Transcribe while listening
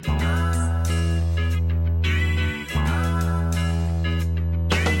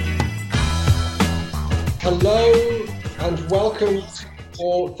Hello and welcome to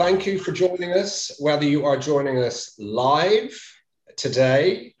all. Thank you for joining us, whether you are joining us live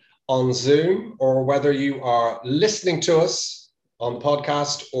today on Zoom or whether you are listening to us on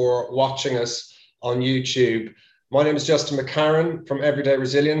podcast or watching us on YouTube. My name is Justin McCarron from Everyday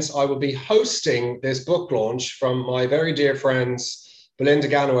Resilience. I will be hosting this book launch from my very dear friends, Belinda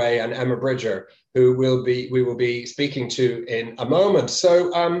Gannaway and Emma Bridger, who we will be speaking to in a moment.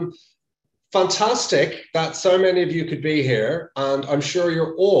 So, fantastic that so many of you could be here, and I'm sure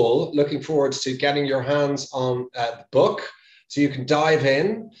you're all looking forward to getting your hands on the book so you can dive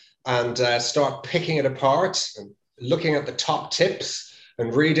in and start picking it apart and looking at the top tips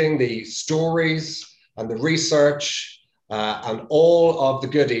and reading the stories and the research and all of the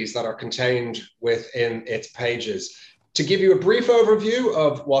goodies that are contained within its pages. To give you a brief overview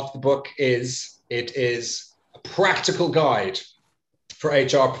of what the book is, it is a practical guide for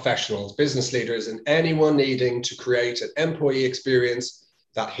HR professionals, business leaders, and anyone needing to create an employee experience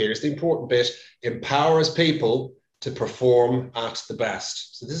that, here's the important bit, empowers people to perform at the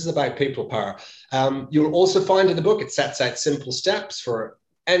best. So this is about people power. You'll also find in the book, it sets out simple steps for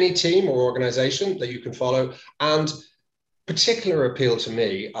any team or organization that you can follow. And particular appeal to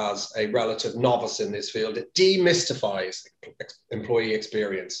me as a relative novice in this field, it demystifies employee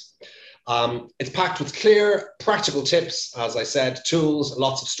experience. It's packed with clear, practical tips, as I said, tools,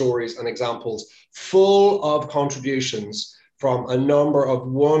 lots of stories and examples, full of contributions from a number of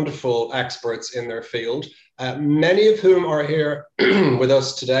wonderful experts in their field, many of whom are here with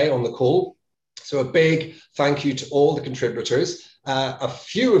us today on the call. So a big thank you to all the contributors. A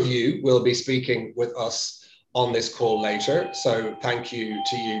few of you will be speaking with us on this call later, so thank you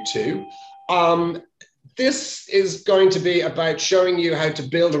to you too. This is going to be about showing you how to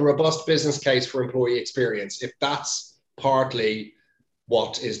build a robust business case for employee experience, if that's partly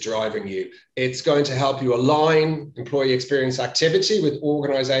what is driving you. It's going to help you align employee experience activity with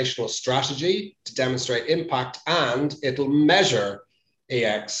organizational strategy to demonstrate impact, and it'll measure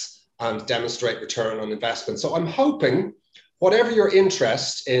EX and demonstrate return on investment. So I'm hoping, whatever your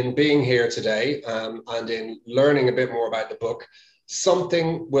interest in being here today and in learning a bit more about the book,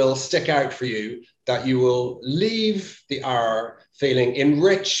 something will stick out for you, that you will leave the hour feeling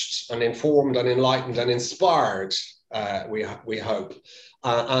enriched and informed and enlightened and inspired, we hope.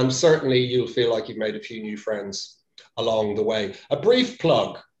 And certainly you'll feel like you've made a few new friends along the way. A brief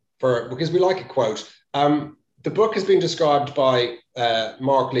plug, because we like a quote. The book has been described by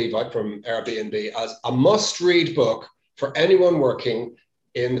Mark Levi from Airbnb as a must-read book for anyone working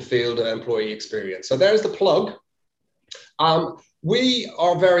in the field of employee experience. So there's the plug. We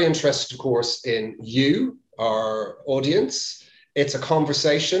are very interested, of course, in you, our audience. It's a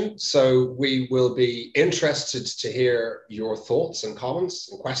conversation, so we will be interested to hear your thoughts and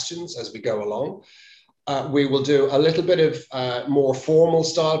comments and questions as we go along. We will do a little bit of more formal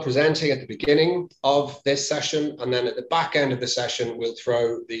style presenting at the beginning of this session, and then at the back end of the session, we'll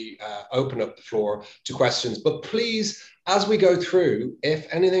open up the floor to questions. But please, as we go through,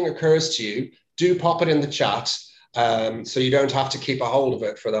 if anything occurs to you, do pop it in the chat. So you don't have to keep a hold of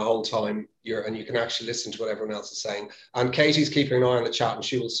it for the whole time, and you can actually listen to what everyone else is saying. And Katie's keeping an eye on the chat, and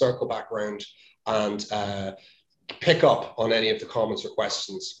she will circle back around and pick up on any of the comments or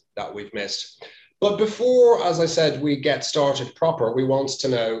questions that we've missed. But before, as I said, we get started proper, we want to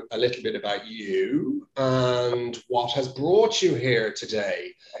know a little bit about you and what has brought you here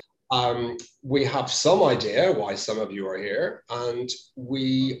today. We have some idea why some of you are here, and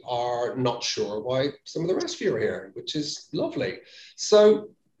we are not sure why some of the rest of you are here, which is lovely. So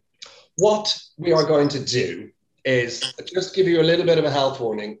what we are going to do is just give you a little bit of a health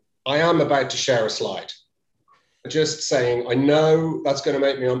warning. I am about to share a slide. Just saying, I know that's going to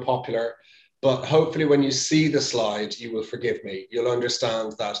make me unpopular, but hopefully when you see the slide, you will forgive me. You'll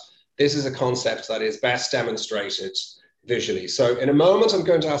understand that this is a concept that is best demonstrated visually. So in a moment, I'm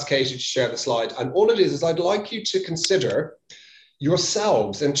going to ask Katie to share the slide. And all it is I'd like you to consider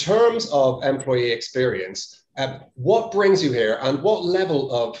yourselves in terms of employee experience, what brings you here and what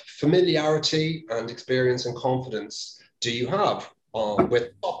level of familiarity and experience and confidence do you have with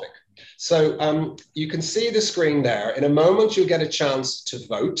the topic? So you can see the screen there. In a moment, you'll get a chance to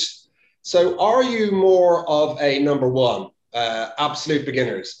vote. So are you more of a number one? Absolute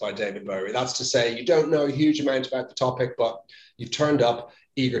Beginners by David Bowie. That's to say you don't know a huge amount about the topic, but you've turned up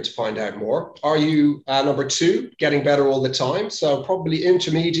eager to find out more. Are you number two, getting better all the time? So probably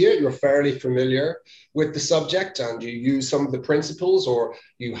intermediate, you're fairly familiar with the subject and you use some of the principles, or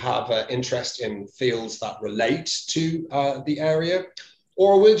you have interest in fields that relate to the area.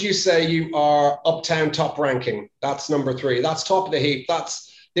 Or would you say you are uptown top ranking? That's number three. That's top of the heap.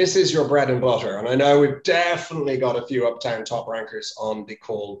 That's this is your bread and butter. And I know we've definitely got a few Uptown top rankers on the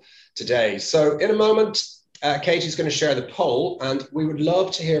call today. So in a moment, Katie's going to share the poll, and we would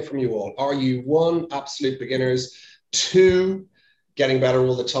love to hear from you all. Are you 1, absolute beginners, 2, getting better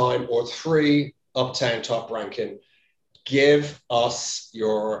all the time, or 3, Uptown top ranking? Give us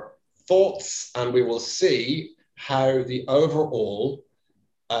your thoughts, and we will see how the overall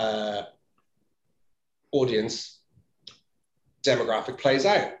audience demographic plays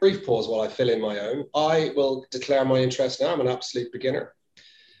out. Brief pause while I fill in my own. I will declare my interest now. I'm an absolute beginner.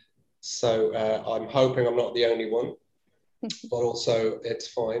 So I'm hoping I'm not the only one, but also it's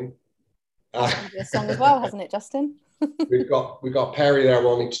fine. That's going to be a song as well, hasn't it, Justin? we've got Perry there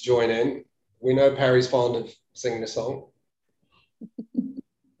wanting to join in. We know Perry's fond of singing a song.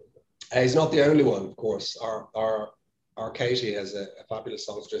 He's not the only one, of course. Our Katie has a fabulous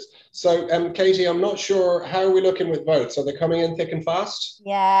songstress. So, Katie, I'm not sure, how are we looking with votes? Are they coming in thick and fast?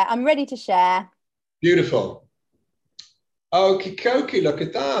 Yeah, I'm ready to share. Beautiful. Okie dokie, look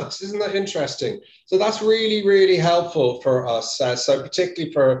at that. Isn't that interesting? So that's really, really helpful for us. So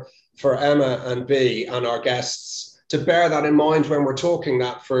particularly for Emma and B and our guests, to bear that in mind when we're talking,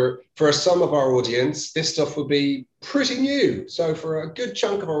 that for some of our audience, this stuff will be pretty new. So for a good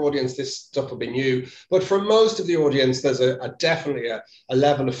chunk of our audience, this stuff will be new. But for most of the audience, there's definitely a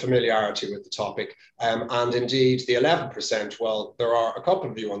level of familiarity with the topic. And indeed, the 11%, well, there are a couple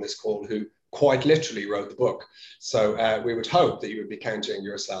of you on this call who quite literally wrote the book. So we would hope that you would be counting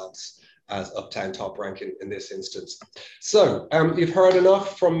yourselves as Uptown top ranking in this instance. So you've heard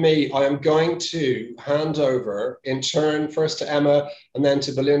enough from me. I am going to hand over in turn first to Emma and then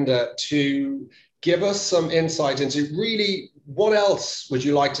to Belinda to give us some insight into really what else would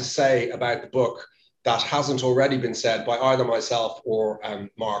you like to say about the book that hasn't already been said by either myself or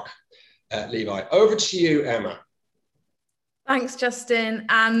Mark Levi. Over to you, Emma. Thanks, Justin.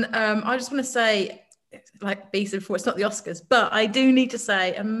 And I just want to say, like B said before, it's not the Oscars, but I do need to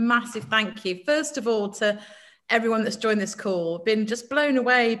say a massive thank you, first of all, to everyone that's joined this call. Been just blown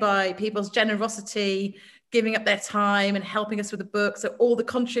away by people's generosity, giving up their time and helping us with the book. So all the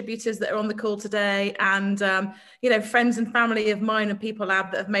contributors that are on the call today, and friends and family of mine and People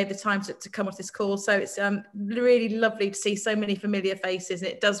Lab that have made the time to come off this call. So it's really lovely to see so many familiar faces. And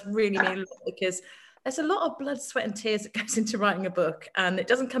it does really mean a lot, because there's a lot of blood, sweat and tears that goes into writing a book, and it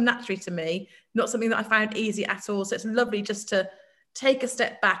doesn't come naturally to me, not something that I found easy at all. So it's lovely just to take a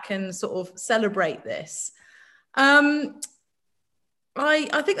step back and sort of celebrate this. I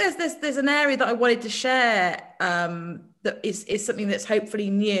think there's an area that I wanted to share that is something that's hopefully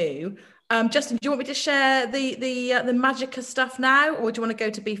new. Justin, do you want me to share the Magica stuff now, or do you want to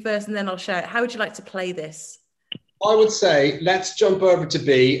go to B first and then I'll share it? How would you like to play this? I would say let's jump over to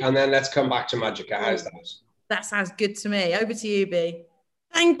B and then let's come back to Magica. How's that? That sounds good to me. Over to you, B.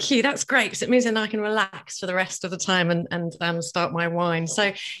 Thank you. That's great, because it means then I can relax for the rest of the time and start my wine.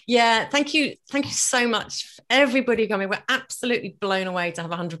 So yeah, thank you so much, everybody coming. We're absolutely blown away to have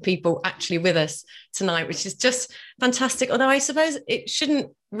 100 people actually with us tonight, which is just fantastic. Although I suppose it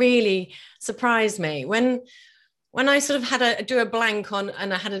shouldn't really surprise me when I sort of had a blank on,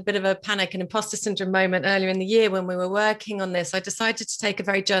 and I had a bit of a panic and imposter syndrome moment earlier in the year when we were working on this. I decided to take a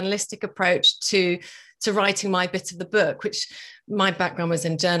very journalistic approach to writing my bit of the book, which my background was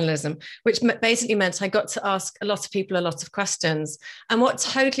in journalism, which basically meant I got to ask a lot of people a lot of questions. And what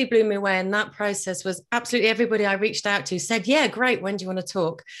totally blew me away in that process was absolutely everybody I reached out to said, yeah, great, when do you want to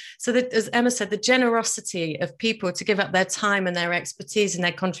talk? So that, as Emma said, the generosity of people to give up their time and their expertise and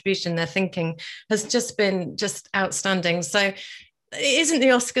their contribution, their thinking, has just been just outstanding. So it isn't the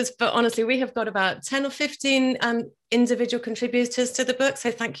Oscars, but honestly, we have got about 10 or 15 individual contributors to the book.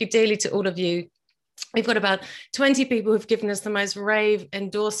 So thank you dearly to all of you. We've got about 20 people who've given us the most rave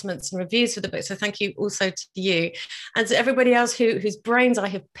endorsements and reviews for the book. So thank you also to you. And to everybody else whose brains I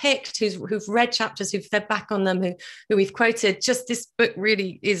have picked, who've read chapters, who've fed back on them, who we've quoted. Just this book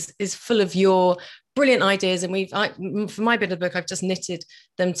really is full of your brilliant ideas. And for my bit of the book, I've just knitted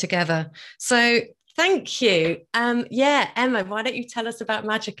them together. So thank you. Emma, why don't you tell us about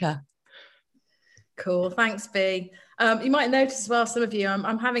Magica? Cool, thanks, B. You might notice as well, some of you,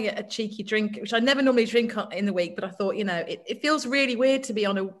 I'm having a cheeky drink, which I never normally drink in the week, but I thought, it feels really weird to be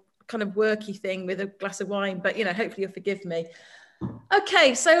on a kind of worky thing with a glass of wine, but, hopefully you'll forgive me.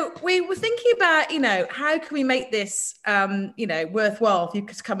 Okay, so we were thinking about, how can we make this, worthwhile if you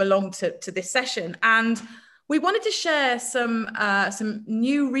could come along to this session. And we wanted to share some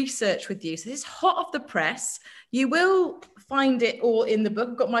new research with you. So this is hot off the press. You will find it all in the book.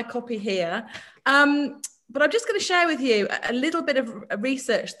 I've got my copy here. But I'm just going to share with you a little bit of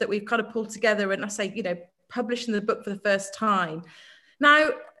research that we've kind of pulled together, and I say, publishing the book for the first time. Now,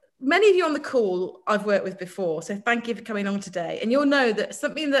 many of you on the call I've worked with before, so thank you for coming on today. And you'll know that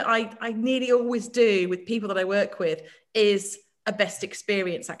something that I nearly always do with people that I work with is a best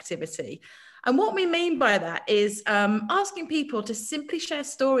experience activity. And what we mean by that is asking people to simply share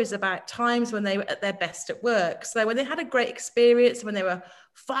stories about times when they were at their best at work. So when they had a great experience, when they were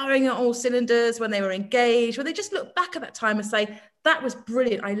firing at all cylinders, when they were engaged, when they just look back at that time and say, that was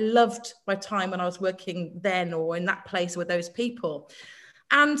brilliant. I loved my time when I was working then or in that place with those people.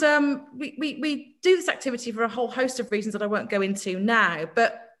 And we do this activity for a whole host of reasons that I won't go into now,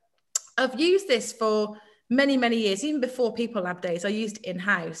 but I've used this for many, many years. Even before People Lab days, I used it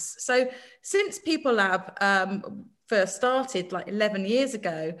in-house. So since People Lab first started like 11 years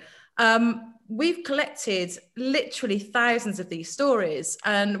ago, we've collected literally thousands of these stories,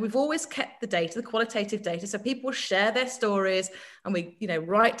 and we've always kept the data, the qualitative data. So people share their stories and we,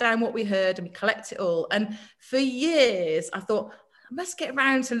 write down what we heard and we collect it all. And for years, I thought, I must get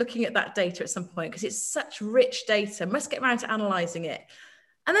around to looking at that data at some point because it's such rich data, I must get around to analysing it.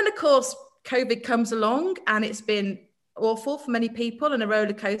 And then, of course, COVID comes along and it's been awful for many people and a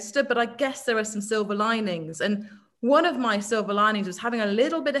roller coaster, but I guess there are some silver linings. And one of my silver linings was having a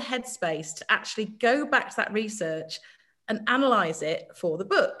little bit of headspace to actually go back to that research and analyse it for the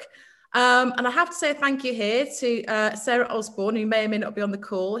book. And I have to say thank you here to Sarah Osborne, who may or may not be on the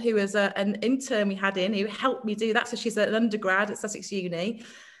call, who was an intern we had in, who helped me do that. So she's an undergrad at Sussex Uni.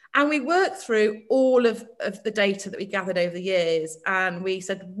 And we worked through all of the data that we gathered over the years. And we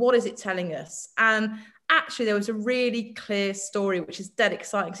said, what is it telling us? And actually, there was a really clear story, which is dead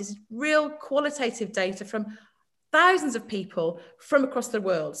exciting. Because it's real qualitative data from thousands of people from across the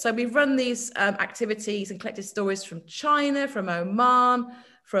world. So we've run these activities and collected stories from China, from Oman,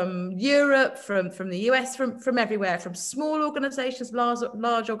 from Europe, from the US, from everywhere, from small organizations,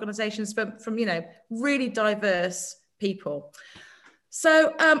 large organizations, from really diverse people.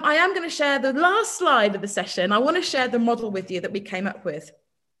 So I am going to share the last slide of the session. I want to share the model with you that we came up with.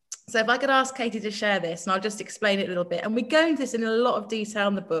 So if I could ask Katie to share this, and I'll just explain it a little bit. And we go into this in a lot of detail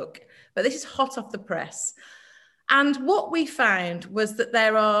in the book, but this is hot off the press. And what we found was that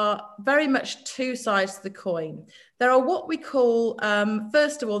there are very much two sides to the coin. There are what we call,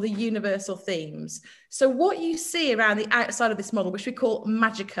 first of all, the universal themes. So what you see around the outside of this model, which we call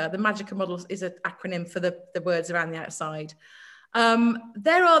Magica, the Magica model is an acronym for the words around the outside.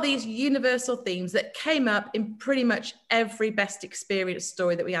 There are these universal themes that came up in pretty much every best experience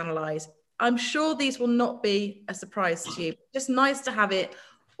story that we analyse. I'm sure these will not be a surprise to you. Just nice to have it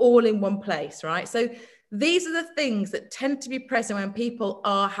all in one place, right? So these are the things that tend to be present when people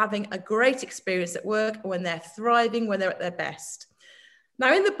are having a great experience at work, or when they're thriving, when they're at their best.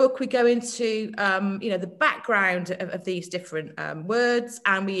 Now, in the book, we go into, the background of these different words,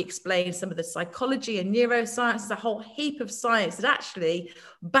 and we explain some of the psychology and neuroscience. There's a whole heap of science that actually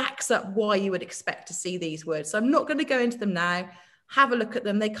backs up why you would expect to see these words. So I'm not going to go into them now. Have a look at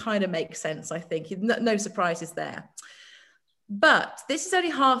them. They kind of make sense, I think. No surprises there. But this is only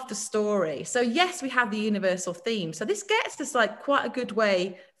half the story. So yes, we have the universal theme. So this gets us like quite a good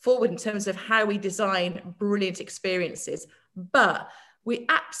way forward in terms of how we design brilliant experiences. But we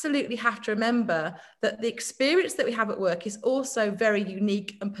absolutely have to remember that the experience that we have at work is also very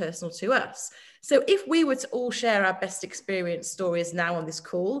unique and personal to us. So if we were to all share our best experience stories now on this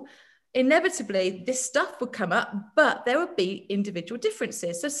call, inevitably this stuff would come up, but there would be individual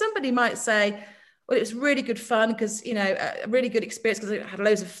differences. So somebody might say, well, it was really good fun because, a really good experience because I had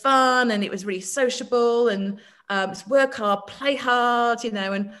loads of fun and it was really sociable, and it's work hard, play hard, and I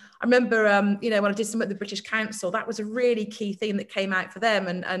remember, when I did some at the British Council, that was a really key theme that came out for them,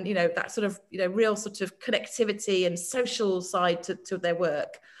 and that sort of, real sort of connectivity and social side to their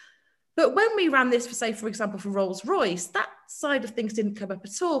work. But when we ran this for example, for Rolls-Royce, that side of things didn't come up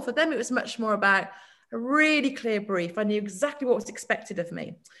at all. For them, it was much more about a really clear brief. I knew exactly what was expected of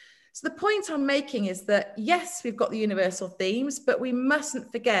me. So the point I'm making is that, yes, we've got the universal themes, but we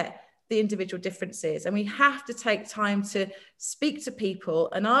mustn't forget the individual differences. And we have to take time to speak to people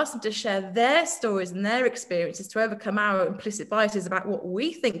and ask them to share their stories and their experiences to overcome our implicit biases about what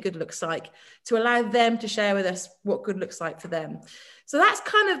we think good looks like, to allow them to share with us what good looks like for them. So that's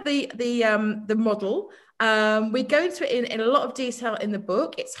kind of the model. We go into it in a lot of detail in the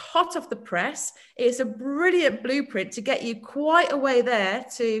book. It's hot off the press. It's a brilliant blueprint to get you quite a way there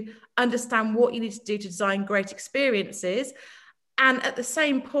to understand what you need to do to design great experiences. And at the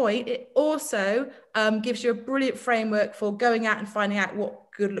same point, it also gives you a brilliant framework for going out and finding out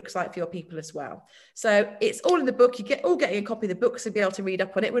what good looks like for your people as well. So it's all in the book. You all getting a copy of the book to be able to read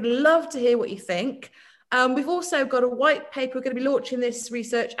up on it. We'd love to hear what you think. We've also got a white paper. We're going to be launching this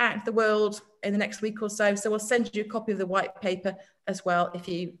research out into the world in the next week or so. So we'll send you a copy of the white paper as well. If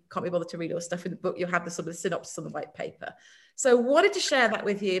you can't be bothered to read all the stuff in the book, you'll have the sort of synopsis on the white paper. So wanted to share that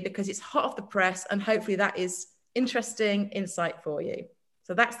with you because it's hot off the press and hopefully that is interesting insight for you.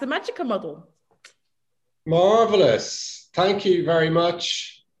 So that's the Magica model. Marvelous. Thank you very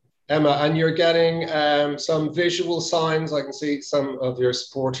much, Emma. And you're getting some visual signs. I can see some of your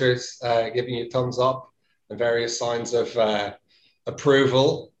supporters giving you thumbs up and various signs of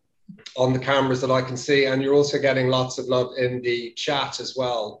approval on the cameras that I can see. And you're also getting lots of love in the chat as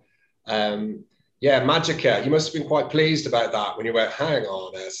well. Yeah, Magica, you must have been quite pleased about that when you went, hang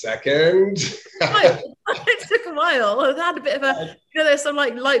on a second. It took a while. I had a bit of a, there's some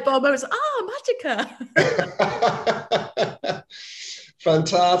like light bulb moments. Magica.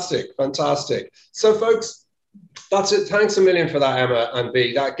 Fantastic. So folks, that's it. Thanks a million for that, Emma and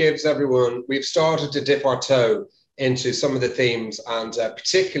B. That gives everyone, we've started to dip our toe into some of the themes, and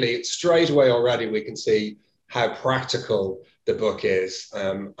particularly straight away already we can see how practical the book is,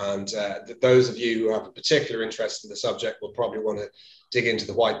 and those of you who have a particular interest in the subject will probably want to dig into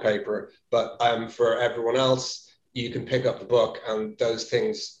the white paper, but for everyone else you can pick up the book and those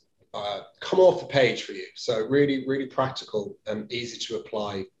things come off the page for you. So really, really practical and easy to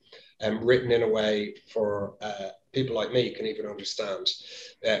apply, and written in a way for people like me can even understand,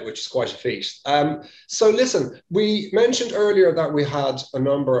 which is quite a feat. So listen, we mentioned earlier that we had a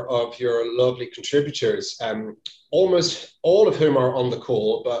number of your lovely contributors, almost all of whom are on the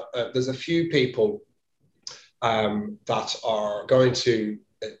call, but there's a few people that are going to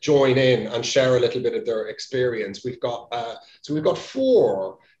join in and share a little bit of their experience. We've got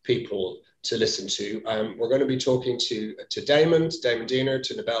 4 people to listen to. We're going to be talking to Damon Diener,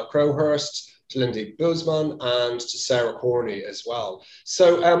 to Nabel Crowhurst, to Lindy Boozman, and to Sarah Corney as well.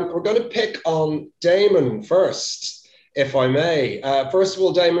 So we're going to pick on Damon first, if I may. First of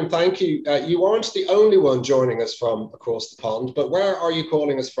all, Damon, thank you. You aren't the only one joining us from across the pond, but where are you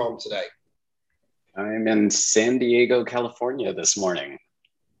calling us from today? I'm in San Diego, California this morning.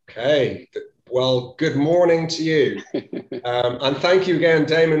 Okay. Well, good morning to you. And thank you again,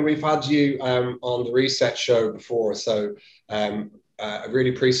 Damon. We've had you on the Reset show before, so I really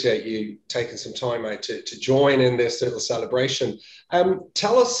appreciate you taking some time out to join in this little celebration.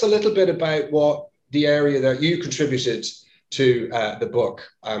 Tell us a little bit about what the area that you contributed to the book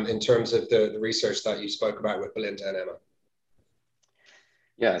in terms of the research that you spoke about with Belinda and Emma.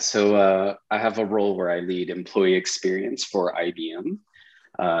 Yeah, so I have a role where I lead employee experience for IBM.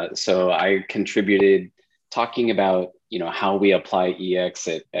 So I contributed talking about, how we apply EX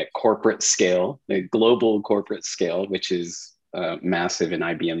at corporate scale, the global corporate scale, which is massive in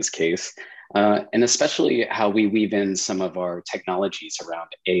IBM's case, and especially how we weave in some of our technologies around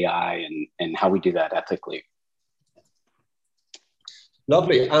AI and how we do that ethically.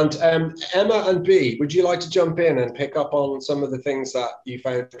 Lovely. And Emma and B, would you like to jump in and pick up on some of the things that you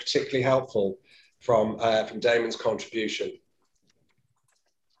found particularly helpful from Damon's contribution?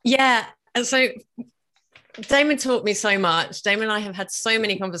 Yeah, and so Damon taught me so much. Damon and I have had so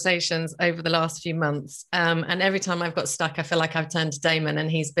many conversations over the last few months. And every time I've got stuck, I feel like I've turned to Damon and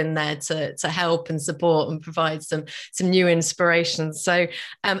he's been there to help and support and provide some new inspiration. So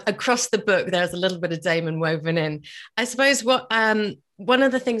across the book, there's a little bit of Damon woven in. I suppose one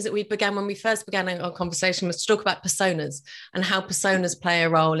of the things that we began when we first began our conversation was to talk about personas and how personas play a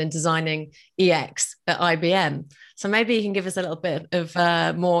role in designing EX at IBM. So maybe you can give us a little bit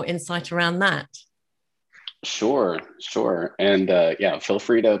of more insight around that. Sure. And yeah, feel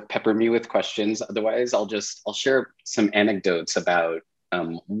free to pepper me with questions. Otherwise, I'll share some anecdotes about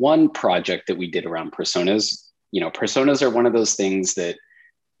one project that we did around personas. Personas are one of those things that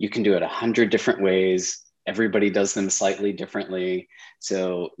you can do it 100 different ways. Everybody does them slightly differently.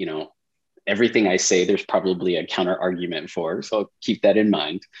 So, everything I say, there's probably a counter argument for, so I'll keep that in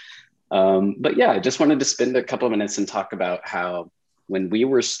mind. But yeah, I just wanted to spend a couple of minutes and talk about how when we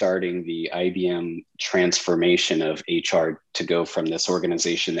were starting the IBM transformation of HR to go from this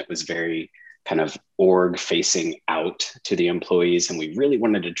organization that was very kind of org facing out to the employees, and we really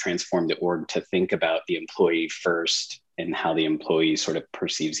wanted to transform the org to think about the employee first and how the employee sort of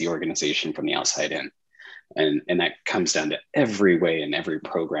perceives the organization from the outside in. And that comes down to every way and every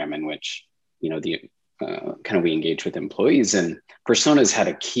program in which, the kind of we engage with employees, and personas had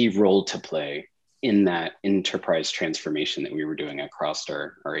a key role to play in that enterprise transformation that we were doing across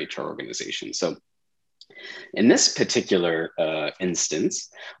our HR organization. So in this particular instance,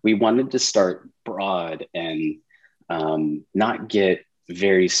 we wanted to start broad and not get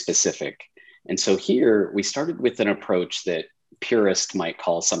very specific. And so here we started with an approach that purist might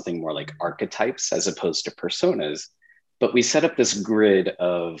call something more like archetypes as opposed to personas. But we set up this grid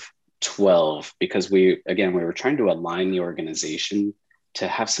of 12 because we were trying to align the organization to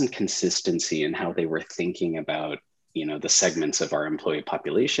have some consistency in how they were thinking about, the segments of our employee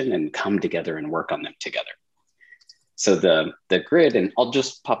population and come together and work on them together. So the grid, and I'll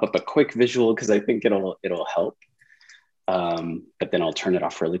just pop up a quick visual because I think it'll help. But then I'll turn it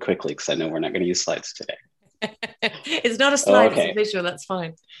off really quickly because I know we're not going to use slides today. It's not a slide, It's a visual, that's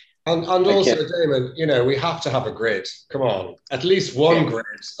fine. And also, Damon, we have to have a grid. Come on, at least one grid.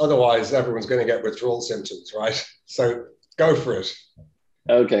 Otherwise, everyone's going to get withdrawal symptoms, right? So go for it.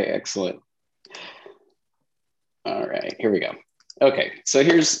 Okay, excellent. All right, here we go. Okay, so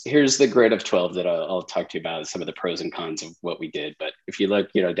here's the grid of 12 that I'll talk to you about, some of the pros and cons of what we did. But if you look,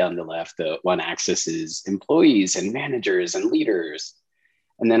 down the left, the one axis is employees and managers and leaders.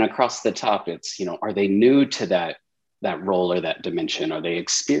 And then across the top, it's, are they new to that role or that dimension? Are they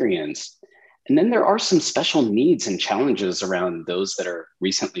experienced? And then there are some special needs and challenges around those that are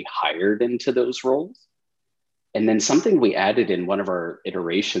recently hired into those roles. And then something we added in one of our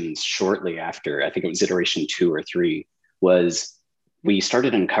iterations shortly after, I think it was iteration 2 or 3, was we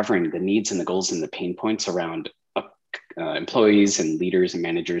started uncovering the needs and the goals and the pain points around employees and leaders and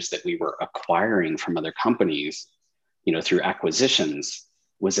managers that we were acquiring from other companies, through acquisitions,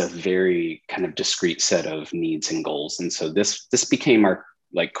 was a very kind of discrete set of needs and goals. And so this became our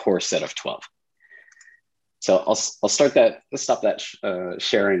core set of 12. So I'll stop that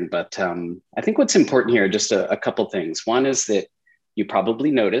sharing, but I think what's important here, just a couple things. One is that you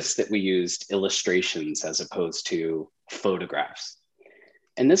probably noticed that we used illustrations as opposed to photographs.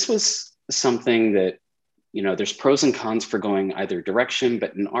 And this was something that, there's pros and cons for going either direction,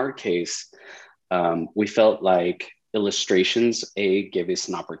 but in our case, we felt like illustrations, gave us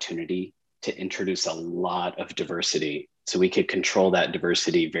an opportunity to introduce a lot of diversity. So we could control that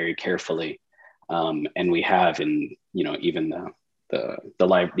diversity very carefully. And we have even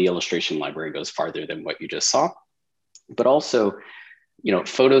the illustration library goes farther than what you just saw. But also,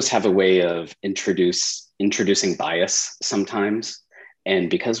 photos have a way of introducing bias sometimes.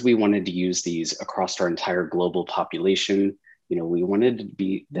 And because we wanted to use these across our entire global population, we wanted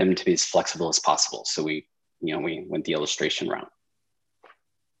them to be as flexible as possible. So we went the illustration route.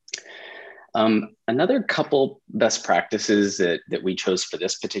 Another couple best practices that we chose for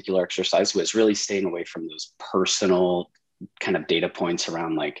this particular exercise was really staying away from those personal kind of data points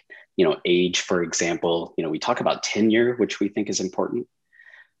around age, for example. We talk about tenure, which we think is important,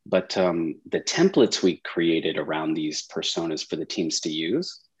 but the templates we created around these personas for the teams to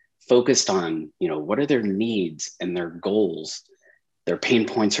use focused on, what are their needs and their goals, their pain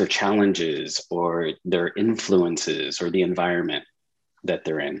points or challenges, or their influences or the environment that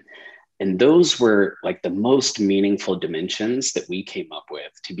they're in. And those were the most meaningful dimensions that we came up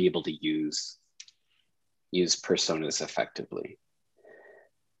with to be able to use personas effectively.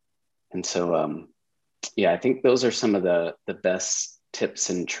 And so, I think those are some of the best tips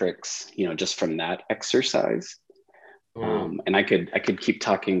and tricks, just from that exercise. And I could keep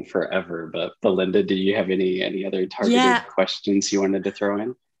talking forever, but Belinda, do you have any other targeted questions you wanted to throw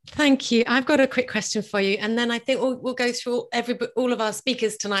in? Thank you. I've got a quick question for you, and then I think we'll go through all of our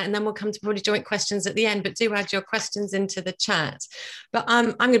speakers tonight, and then we'll come to probably joint questions at the end. But do add your questions into the chat. But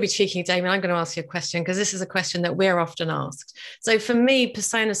I'm going to be cheeky, Damien. I'm going to ask you a question because this is a question that we're often asked. So for me,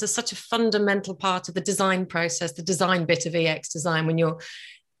 personas are such a fundamental part of the design process, the design bit of EX design, when you're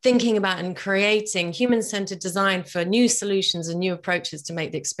thinking about and creating human-centered design for new solutions and new approaches to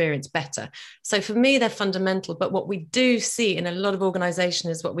make the experience better. So for me, they're fundamental. But what we do see in a lot of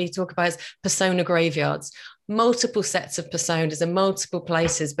organizations is what we talk about as persona graveyards, multiple sets of personas in multiple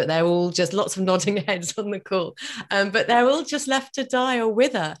places, but they're all just lots of nodding heads on the call. But they're all just left to die or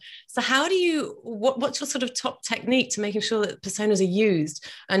wither. So how do you, what's your sort of top technique to making sure that personas are used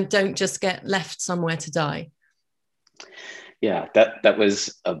and don't just get left somewhere to die? Yeah, that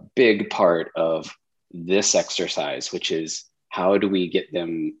was a big part of this exercise, which is how do we get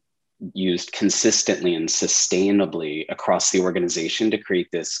them used consistently and sustainably across the organization to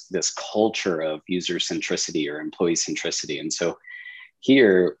create this culture of user centricity or employee centricity. And so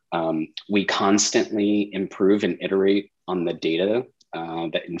here we constantly improve and iterate on the data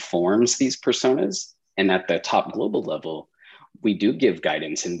that informs these personas. And at the top global level, we do give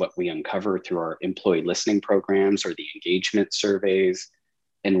guidance in what we uncover through our employee listening programs or the engagement surveys,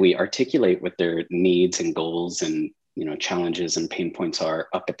 and we articulate what their needs and goals and challenges and pain points are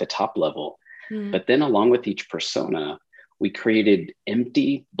up at the top level. But then along with each persona, we created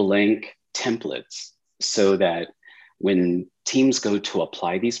empty blank templates so that when teams go to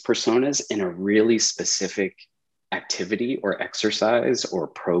apply these personas in a really specific activity or exercise or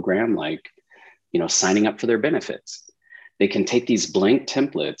program, like, signing up for their benefits. They can take these blank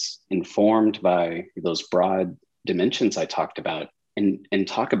templates informed by those broad dimensions I talked about and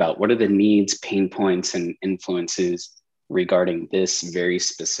talk about what are the needs, pain points, and influences regarding this very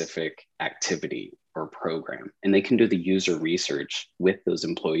specific activity or program. And they can do the user research with those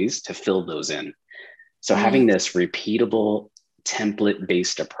employees to fill those in. So having this repeatable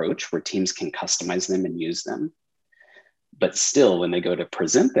template-based approach where teams can customize them and use them, but still when they go to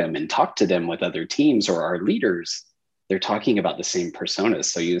present them and talk to them with other teams or our leaders, they're talking about the same personas.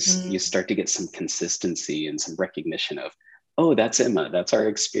 So you start to get some consistency and some recognition of, oh, that's Emma, that's our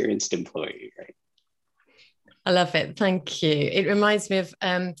experienced employee, right? I love it. Thank you. It reminds me of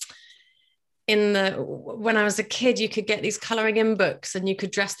when I was a kid, you could get these colouring in books and you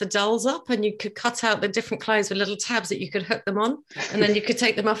could dress the dolls up and you could cut out the different clothes with little tabs that you could hook them on and then you could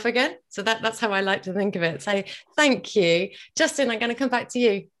take them off again. So that's how I like to think of it. So thank you. Justin, I'm going to come back to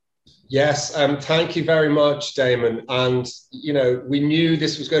you. Yes, thank you very much, Damon. And, we knew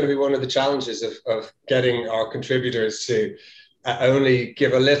this was going to be one of the challenges of getting our contributors to only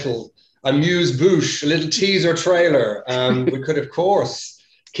give a little amuse-bouche, a little teaser trailer. We could, of course,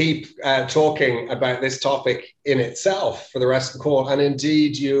 keep talking about this topic in itself for the rest of the call. And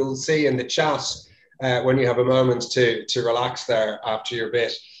indeed, you'll see in the chat when you have a moment to relax there after your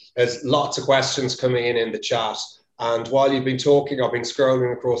bit, there's lots of questions coming in the chat. And while you've been talking, I've been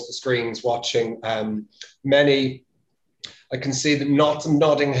scrolling across the screens, watching many. I can see the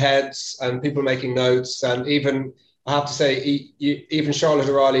nodding heads and people making notes. And even, I have to say, even Charlotte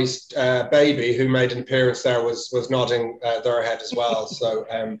O'Reilly's baby, who made an appearance there, was nodding their head as well. So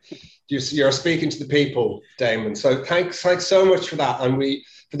you're speaking to the people, Damon. So thanks so much for that. And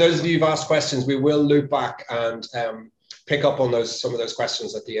for those of you who've asked questions, we will loop back and pick up on some of those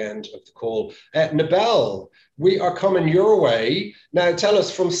questions at the end of the call. Nabel, we are coming your way. Now tell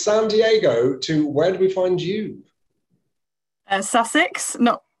us, from San Diego to where do we find you? Sussex,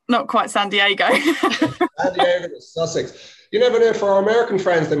 not quite San Diego. San Diego to Sussex. You never know, for our American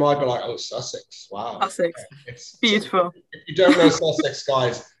friends, they might be like, oh, Sussex, wow. Sussex, it's beautiful. If you don't know Sussex,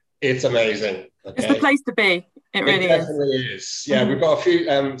 guys, it's amazing. Okay? It's the place to be. It really definitely is. Yeah, we've got a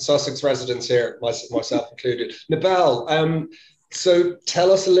few Sussex residents here, myself included. Nabel, so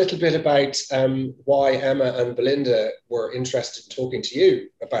tell us a little bit about why Emma and Belinda were interested in talking to you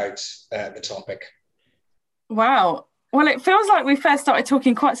about the topic. Wow. Well, it feels like we first started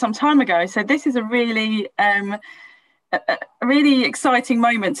talking quite some time ago. So this is a really exciting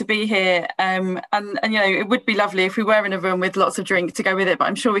moment to be here. And it would be lovely if we were in a room with lots of drink to go with it, but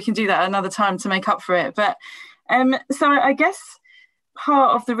I'm sure we can do that another time to make up for it. But so I guess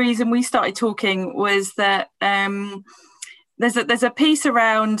part of the reason we started talking was that there's a piece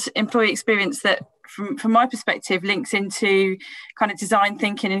around employee experience that, from my perspective, links into kind of design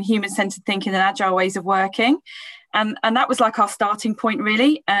thinking and human-centered thinking and agile ways of working. And that was like our starting point,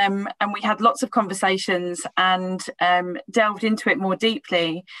 really. And we had lots of conversations and delved into it more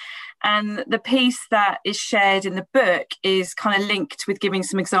deeply. And the piece that is shared in the book is kind of linked with giving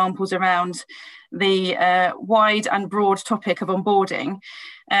some examples around the wide and broad topic of onboarding.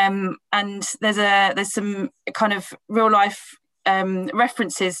 And there's some kind of real life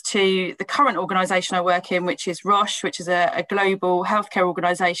references to the current organisation I work in, which is Roche, which is a global healthcare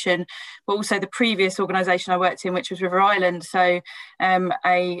organisation, but also the previous organisation I worked in, which was River Island, so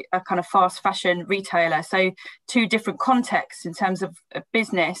a kind of fast fashion retailer. So two different contexts in terms of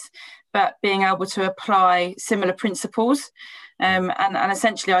business, but being able to apply similar principles. And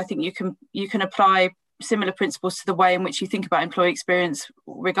essentially, I think you can apply similar principles to the way in which you think about employee experience,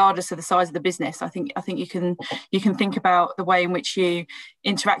 regardless of the size of the business. I think you can think about the way in which you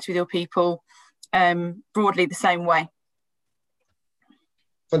interact with your people broadly the same way.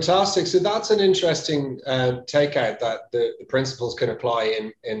 Fantastic. So that's an interesting takeout, that the principles can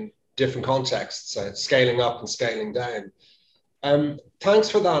apply in different contexts, scaling up and scaling down. Thanks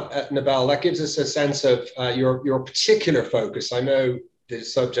for that, Nabel. That gives us a sense of your particular focus. I know the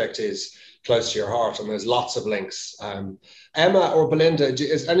subject is close to your heart and there's lots of links. Emma or Belinda,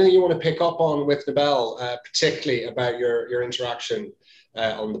 is anything you want to pick up on with Nabel, particularly about your interaction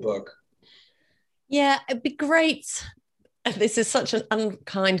on the book? Yeah, it'd be great. This is such an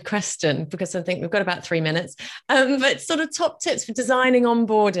unkind question because I think we've got about 3 minutes. But sort of top tips for designing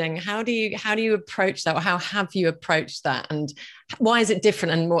onboarding. How do you approach that, or how have you approached that, and why is it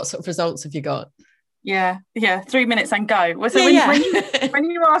different, and what sort of results have you got? Yeah, 3 minutes and go. Well, so when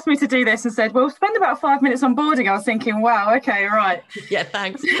you asked me to do this and said, well, spend about 5 minutes onboarding, I was thinking, wow, okay, right. Yeah,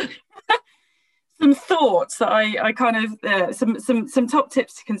 thanks. some thoughts that I kind of some top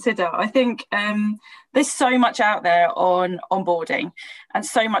tips to consider. I think there's so much out there on onboarding and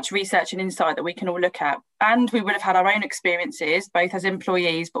so much research and insight that we can all look at, and we would have had our own experiences both as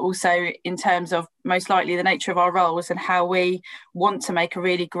employees but also in terms of most likely the nature of our roles and how we want to make a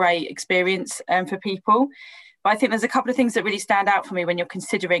really great experience for people. But I think there's a couple of things that really stand out for me when you're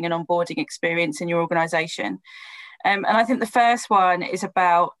considering an onboarding experience in your organisation. And I think the first one is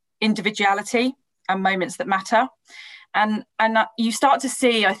about individuality and moments that matter. And you start to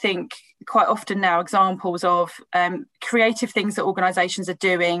see, I think, quite often now examples of creative things that organisations are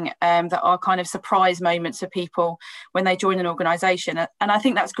doing that are kind of surprise moments for people when they join an organisation. And I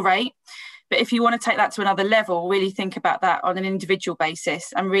think that's great. But if you want to take that to another level, really think about that on an individual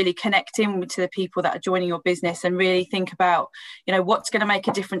basis and really connect in to the people that are joining your business and really think about, you know, what's going to make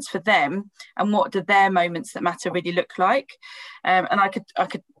a difference for them and what do their moments that matter really look like. And I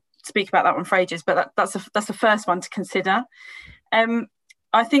could speak about that one for ages, but that's the first one to consider.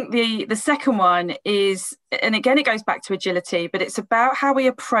 I think the second one is, and again, it goes back to agility, but it's about how we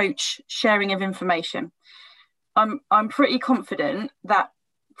approach sharing of information. I'm pretty confident that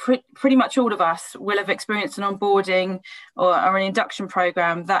pretty much all of us will have experienced an onboarding or an induction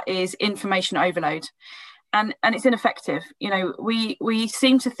program that is information overload, and it's ineffective. You know, we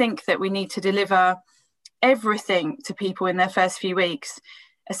seem to think that we need to deliver everything to people in their first few weeks,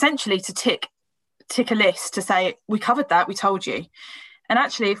 essentially to tick a list to say, we covered that, we told you. And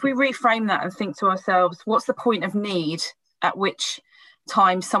actually, if we reframe that and think to ourselves, what's the point of need at which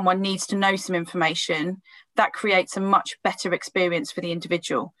time someone needs to know some information, that creates a much better experience for the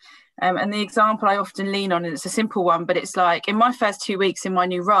individual. And the example I often lean on, and it's a simple one, but it's like, in my first 2 weeks in my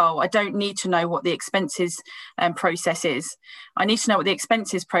new role, I don't need to know what the expenses process is. I need to know what the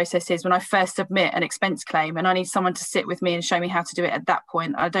expenses process is when I first submit an expense claim, and I need someone to sit with me and show me how to do it at that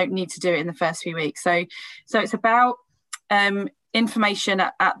point. I don't need to do it in the first few weeks. So it's about information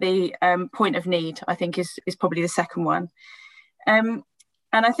at the point of need, I think is probably the second one.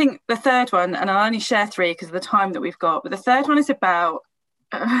 And I think the third one, and I'll only share three because of the time that we've got, but the third one is about,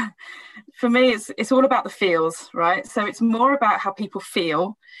 for me, it's all about the feels, right? So it's more about how people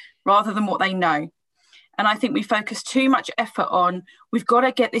feel rather than what they know. And I think we focus too much effort on, we've got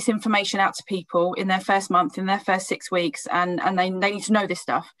to get this information out to people in their first month, in their first 6 weeks, and they need to know this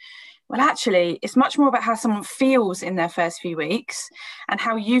stuff. Well, actually, it's much more about how someone feels in their first few weeks and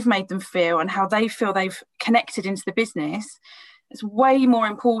how you've made them feel and how they feel they've connected into the business. It's way more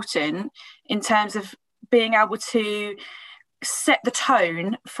important in terms of being able to set the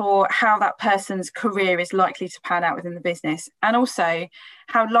tone for how that person's career is likely to pan out within the business, and also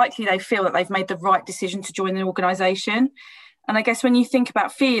how likely they feel that they've made the right decision to join the organisation. And I guess when you think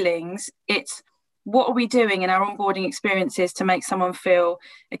about feelings, it's what are we doing in our onboarding experiences to make someone feel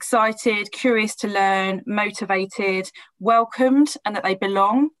excited, curious to learn, motivated, welcomed, and that they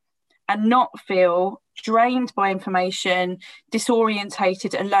belong, and not feel drained by information,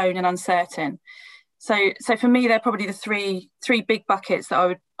 disorientated, alone and uncertain. So for me, they're probably the three big buckets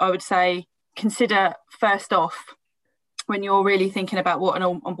that I would say consider first off when you're really thinking about what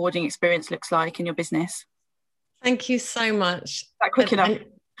an onboarding experience looks like in your business. Thank you so much. Is that quick enough?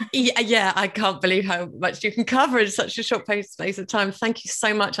 Yeah, I can't believe how much you can cover in such a short space of time. Thank you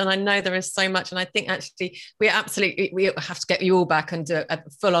so much. And I know there is so much. And I think actually we have to get you all back and do a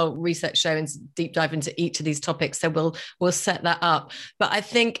full-on research show and deep dive into each of these topics. So we'll set that up. But I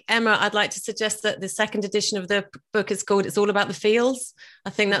think, Emma, I'd like to suggest that the second edition of the book is called It's All About the Feels. I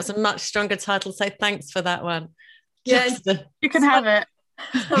think that's a much stronger title. So thanks for that one. Yeah, you can have it.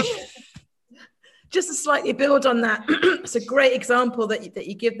 Just to slightly build on that, it's a great example that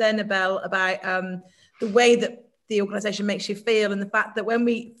you give there, Nabel, about the way that the organisation makes you feel, and the fact that when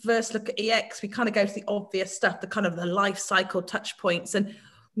we first look at EX, we kind of go to the obvious stuff, the life cycle touch points. And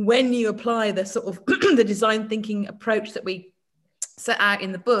when you apply the sort of the design thinking approach that we set out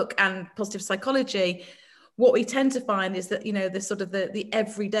in the book and positive psychology, what we tend to find is that, you know, the sort of the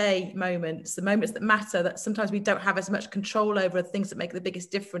everyday moments, the moments that matter, that sometimes we don't have as much control over, the things that make the biggest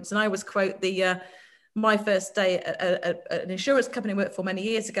difference. And I always quote my first day at an insurance company I worked for many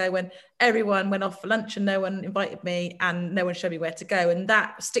years ago, when everyone went off for lunch and no one invited me and no one showed me where to go. And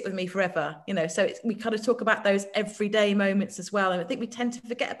that stick with me forever, you know. So we kind of talk about those everyday moments as well. And I think we tend to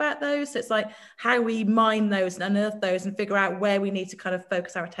forget about those. So it's like how we mine those and unearth those and figure out where we need to kind of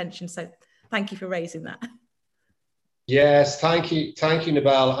focus our attention. So thank you for raising that. Yes, thank you,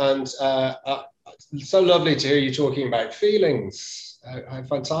 Nabel. And so lovely to hear you talking about feelings.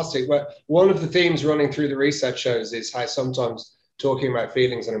 Fantastic. Well, one of the themes running through the research shows is how sometimes talking about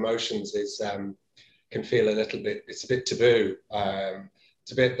feelings and emotions is can feel a little bit, it's a bit taboo.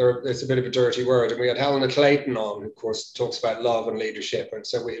 it's a bit of a dirty word. And we had Helena Clayton on, who of course talks about love and leadership. And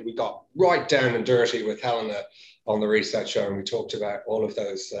so we got right down and dirty with Helena on the Reset Show, and we talked about all of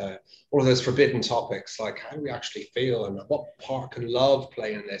those forbidden topics, like how do we actually feel and what part can love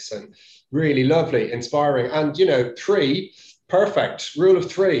play in this, and really lovely, inspiring. And three, perfect rule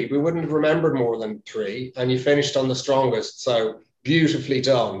of three. We wouldn't have remembered more than three, and you finished on the strongest. So beautifully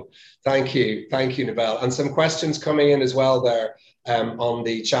done. Thank you, Nabel. And some questions coming in as well there on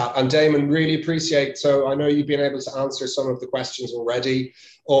the chat. And Damon, really appreciate. So I know you've been able to answer some of the questions already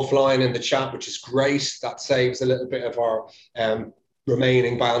offline in the chat, which is great. That saves a little bit of our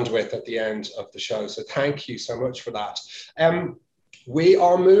remaining bandwidth at the end of the show. So thank you so much for that. We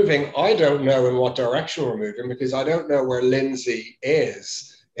are moving. I don't know in what direction we're moving, because I don't know where Lindsay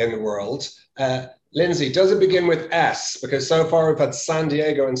is in the world. Lindsay, does it begin with S? Because so far we've had San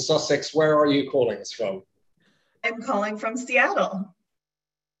Diego and Sussex. Where are you calling us from? I'm calling from Seattle.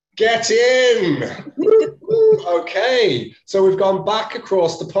 Get in! Okay, so we've gone back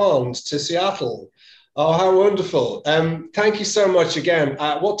across the pond to Seattle. Oh, how wonderful. Thank you so much again.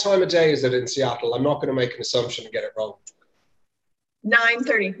 What time of day is it in Seattle? I'm not going to make an assumption and get it wrong.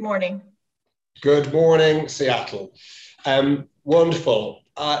 9:30 morning. Good morning, Seattle. Wonderful.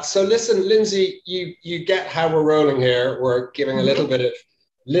 So listen, Lindsay, you get how we're rolling here. We're giving a little bit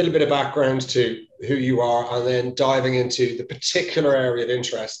of background to who you are, and then diving into the particular area of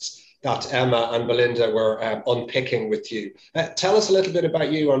interest that Emma and Belinda were unpicking with you. Tell us a little bit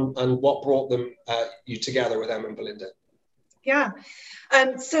about you and what brought you together with Emma and Belinda. Yeah.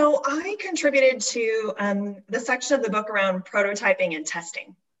 So I contributed to the section of the book around prototyping and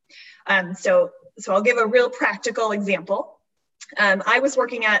testing. So I'll give a real practical example. I was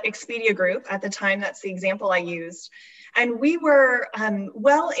working at Expedia Group at the time. That's the example I used. And we were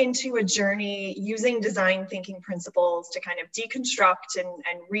well into a journey using design thinking principles to kind of deconstruct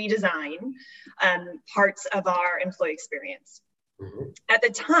and redesign parts of our employee experience. Mm-hmm. At the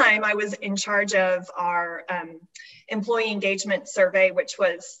time, I was in charge of our employee engagement survey, which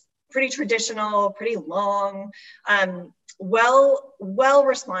was pretty traditional, pretty long, well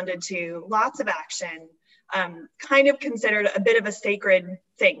responded to, lots of action. Kind of considered a bit of a sacred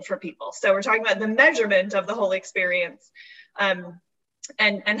thing for people. So we're talking about the measurement of the whole experience,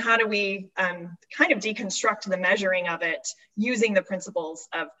 and how do we kind of deconstruct the measuring of it using the principles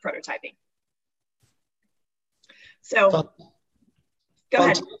of prototyping. So go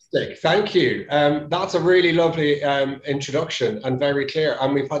ahead. Fantastic, thank you. That's a really lovely introduction and very clear.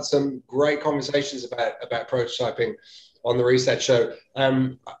 And we've had some great conversations about prototyping on the Reset Show.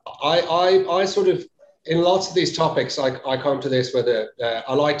 I sort of, in lots of these topics, I come to this with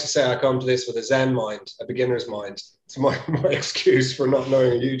I like to say I come to this with a Zen mind, a beginner's mind. It's my excuse for not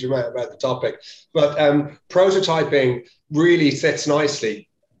knowing a huge amount about the topic. But prototyping really fits nicely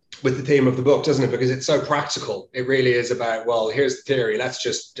with the theme of the book, doesn't it? Because it's so practical. It really is about, well, here's the theory. Let's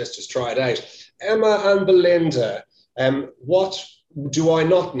just try it out. Emma and Belinda, what do I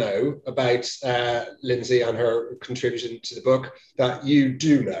not know about Lindsay and her contribution to the book that you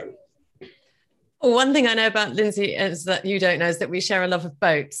do know? Well, one thing I know about Lindsay is that you don't know is that we share a love of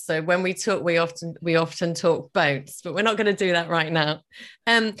boats. So when we talk, we often talk boats, but we're not going to do that right now.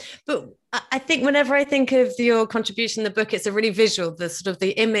 But I think whenever I think of your contribution in the book, it's a really visual, the sort of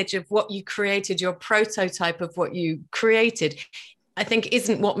the image of what you created, your prototype of what you created, I think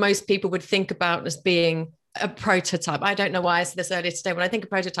isn't what most people would think about as being a prototype. I don't know why I said this earlier today. When I think of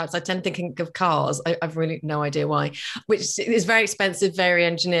prototypes, I tend to think of cars. I've really no idea why, which is very expensive, very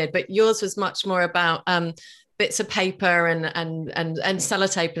engineered. But yours was much more about bits of paper and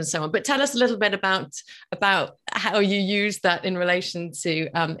sellotape and so on. But tell us a little bit about how you use that in relation to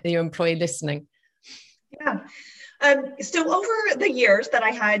your employee listening. Yeah. So over the years that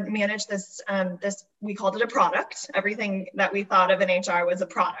I had managed this, we called it a product. Everything that we thought of in HR was a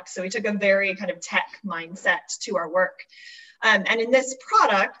product. So we took a very kind of tech mindset to our work. And in this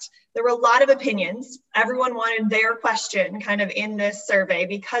product, there were a lot of opinions. Everyone wanted their question kind of in this survey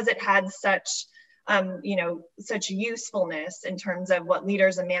because it had such, such usefulness in terms of what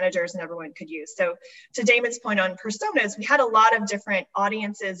leaders and managers and everyone could use. So to Damon's point on personas, we had a lot of different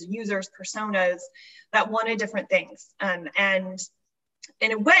audiences, users, personas that wanted different things. And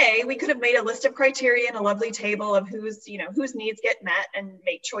in a way, we could have made a list of criteria and a lovely table of whose needs get met and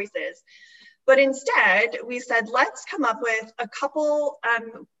make choices. But instead, we said, let's come up with a couple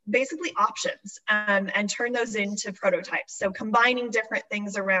basically options and turn those into prototypes. So combining different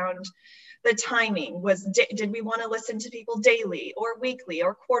things around The timing was, did we want to listen to people daily or weekly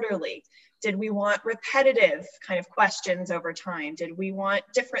or quarterly? Did we want repetitive kind of questions over time? Did we want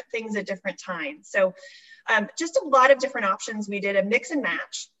different things at different times? So just a lot of different options. We did a mix and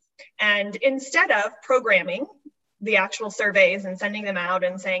match. And instead of programming the actual surveys and sending them out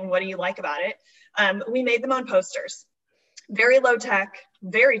and saying, what do you like about it? We made them on posters. Very low tech,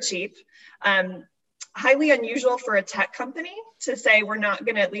 very cheap. Highly unusual for a tech company to say we're not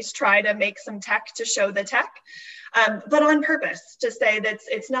going to at least try to make some tech to show the tech, but on purpose to say that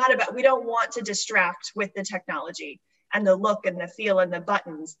it's not about, we don't want to distract with the technology and the look and the feel and the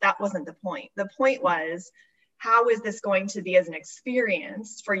buttons. That wasn't the point. The point was, how is this going to be as an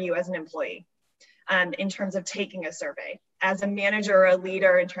experience for you as an employee in terms of taking a survey, as a manager or a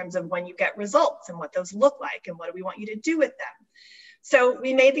leader in terms of when you get results and what those look like and what do we want you to do with them. So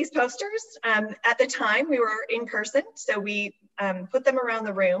we made these posters. At the time, we were in person, so we put them around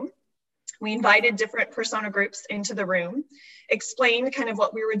the room. We invited different persona groups into the room, explained kind of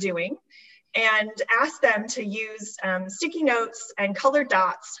what we were doing, and asked them to use sticky notes and colored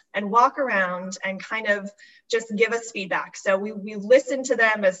dots and walk around and kind of just give us feedback. So we listened to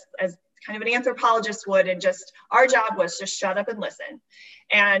them as kind of an anthropologist would, and just our job was just shut up and listen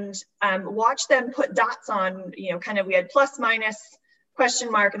and watch them put dots on, you know, kind of, we had plus, minus,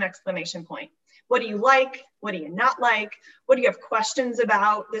 question mark, and exclamation point. What do you like? What do you not like? What do you have questions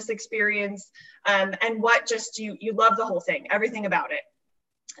about this experience? And what just you love the whole thing, everything about it.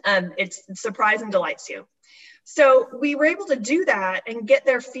 It surprises and delights you. So we were able to do that and get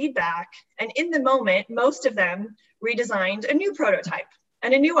their feedback. And in the moment, most of them redesigned a new prototype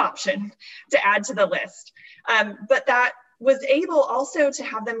and a new option to add to the list. But that was able also to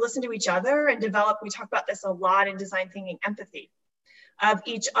have them listen to each other and develop, we talk about this a lot in design thinking, empathy of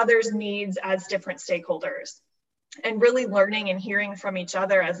each other's needs as different stakeholders, and really learning and hearing from each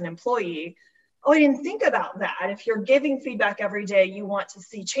other as an employee. Oh, I didn't think about that. If you're giving feedback every day, you want to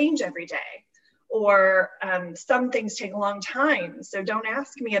see change every day. Or some things take a long time. So don't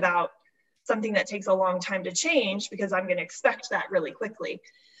ask me about something that takes a long time to change, because I'm going to expect that really quickly.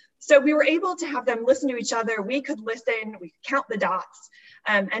 So we were able to have them listen to each other. We could listen, we could count the dots,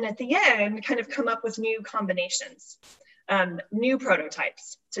 and at the end, kind of come up with new combinations, new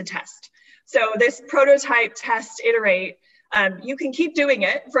prototypes to test. So this prototype, test, iterate, you can keep doing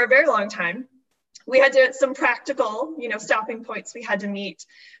it for a very long time. We had some practical, stopping points we had to meet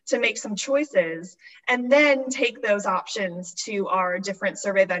to make some choices, and then take those options to our different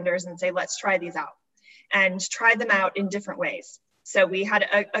survey vendors and say, let's try these out, and try them out in different ways. So we had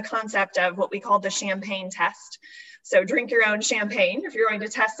a concept of what we called the champagne test. So drink your own champagne. If you're going to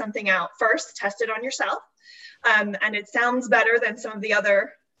test something out, first test it on yourself. And it sounds better than some of the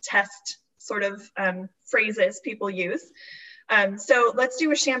other test sort of phrases people use. So let's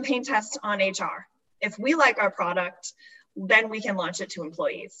do a champagne test on HR. If we like our product, then we can launch it to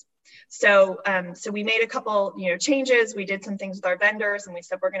employees. So we made a couple changes. We did some things with our vendors, and we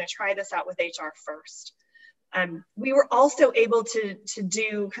said, we're going to try this out with HR first. We were also able to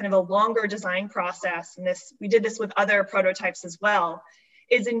do kind of a longer design process, and we did this with other prototypes as well,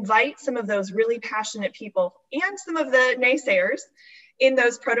 is invite some of those really passionate people and some of the naysayers in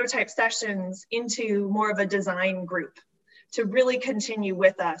those prototype sessions into more of a design group to really continue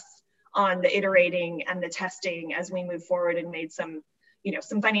with us on the iterating and the testing as we move forward, and made some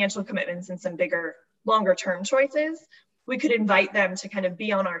financial commitments and some bigger, longer term choices. We could invite them to kind of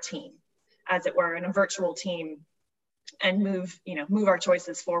be on our team, as it were, in a virtual team, and move our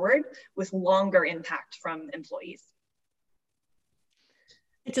choices forward with longer impact from employees.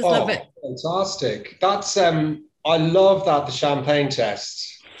 I just love it. Fantastic. That's I love that, the champagne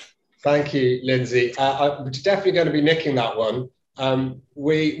test. Thank you, Lindsay. I'm definitely going to be nicking that one.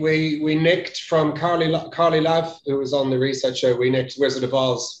 We nicked from Carly Lav, who was on the research show. We nicked Wizard of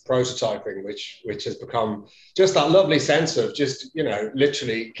Oz prototyping, which has become just that lovely sense of just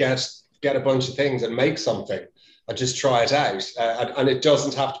literally get a bunch of things and make something and just try it out. And it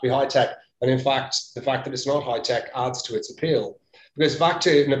doesn't have to be high tech. And in fact, the fact that it's not high tech adds to its appeal. Because back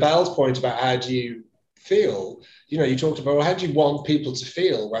to Nabel's point about how do you feel, you talked about, well, how do you want people to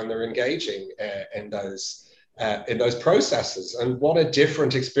feel when they're engaging in those processes? And what a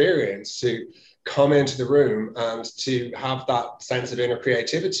different experience to come into the room and to have that sense of inner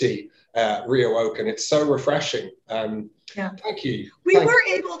creativity reawoken. It's so refreshing. Yeah. Thank you. We were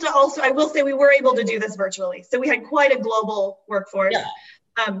able to also, I will say, we were able to do this virtually. So we had quite a global workforce. Yeah.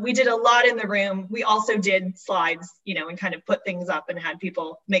 We did a lot in the room. We also did slides, and kind of put things up and had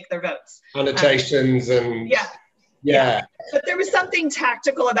people make their votes. Annotations Yeah. But there was something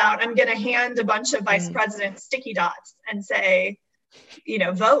tactical about, I'm going to hand a bunch of vice presidents sticky dots and say,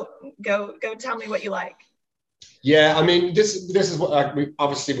 vote. Go tell me what you like. Yeah, I mean, this is what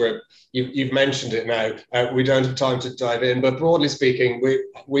you've mentioned it now. We don't have time to dive in, but broadly speaking,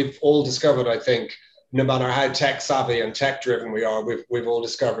 we've all discovered, I think, no matter how tech savvy and tech driven we are, we've all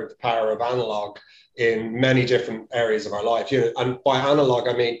discovered the power of analog in many different areas of our life. And by analog,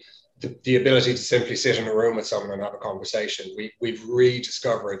 I mean the ability to simply sit in a room with someone and have a conversation. We've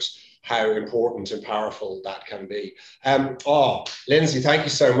rediscovered how important and powerful that can be. Lindsay, thank you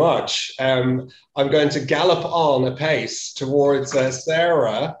so much. I'm going to gallop on apace towards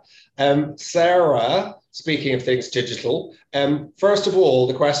Sarah. Sarah, speaking of things digital, first of all,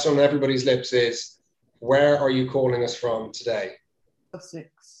 the question on everybody's lips is, where are you calling us from today?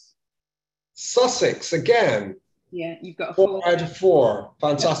 Sussex. Sussex again. Yeah, you've got a 4 out of 4.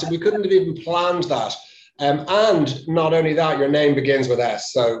 Fantastic. We couldn't have even planned that. And not only that, your name begins with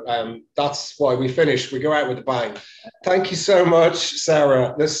S. So that's why we go out with a bang. Thank you so much,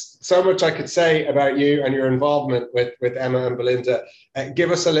 Sarah. There's so much I could say about you and your involvement with Emma and Belinda. Give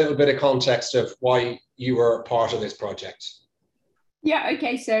us a little bit of context of why you were part of this project. Yeah,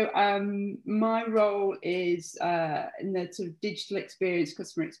 okay. So my role is in the sort of digital experience,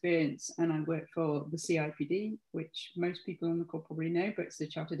 customer experience, and I work for the CIPD, which most people on the call probably know, but it's the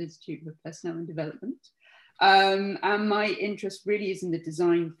Chartered Institute for Personnel and Development. And my interest really is in the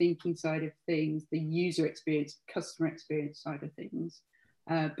design thinking side of things, the user experience, customer experience side of things.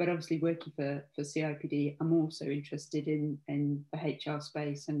 But obviously working for CIPD, I'm also interested in the HR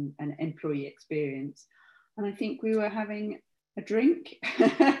space and employee experience. And I think we were having a drink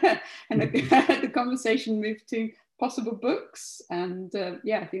and the conversation moved to possible books. And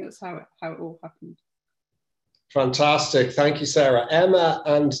I think that's how it all happened. Fantastic. Thank you, Sarah. Emma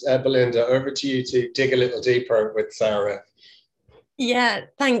and Belinda, over to you to dig a little deeper with Sarah. Yeah,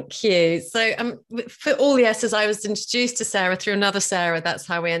 thank you. So for all the S's, I was introduced to Sarah through another Sarah. That's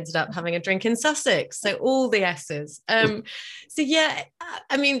how we ended up having a drink in Sussex. So all the S's.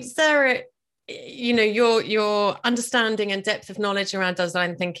 Sarah, your understanding and depth of knowledge around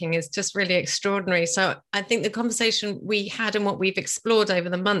design thinking is just really extraordinary. So I think the conversation we had and what we've explored over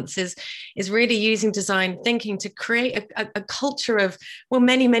the months is really using design thinking to create a culture of,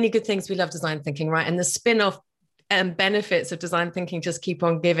 many, many good things. We love design thinking, right? And the spin-off benefits of design thinking just keep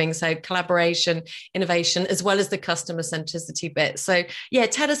on giving. So collaboration, innovation, as well as the customer centricity bit. So yeah,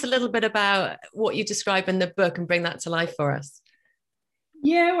 tell us a little bit about what you describe in the book and bring that to life for us.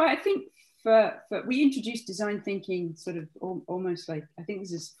 Yeah, well, I think we introduced design thinking sort of almost like, I think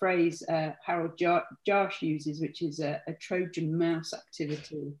there's this phrase Harold Jarsch uses, which is a Trojan mouse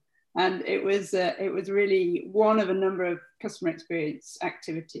activity. And it was really one of a number of customer experience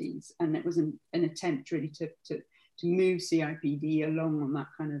activities. And it was an attempt really to move CIPD along on that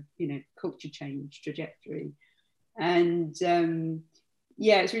kind of, culture change trajectory. And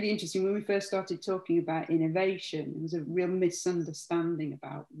it's really interesting. When we first started talking about innovation, there was a real misunderstanding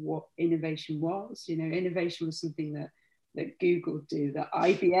about what innovation was. Innovation was something that Google do, that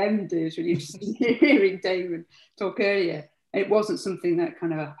IBM do. It's really interesting hearing David talk earlier. It wasn't something that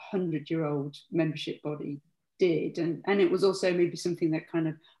kind of a 100-year-old membership body did. And it was also maybe something that kind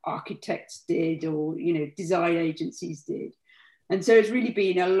of architects did or, design agencies did. And so it's really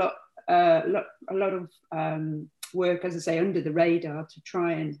been a lot of work, as I say, under the radar to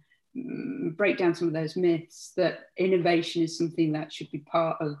try and break down some of those myths that innovation is something that should be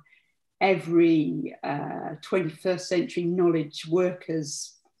part of every 21st century knowledge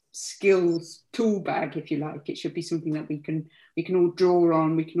workers' skills tool bag, if you like. It should be something that we can all draw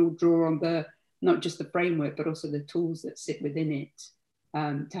on. We can all draw on not just the framework, but also the tools that sit within it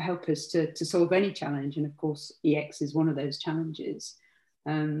to help us to solve any challenge. And of course, EX is one of those challenges.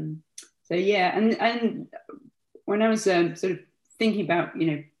 And when I was sort of thinking about,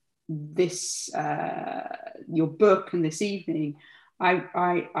 this, your book and this evening,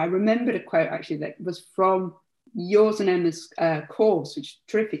 I remembered a quote actually that was from yours and Emma's course, which is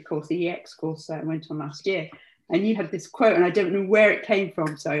a terrific course, the EX course that I went on last year. And you had this quote, and I don't know where it came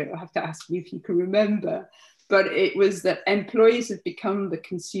from, so I have to ask you if you can remember. But it was that employees have become the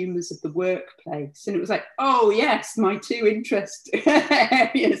consumers of the workplace. And it was like, oh yes, my two interest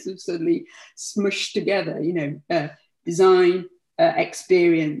areas have suddenly smushed together, design,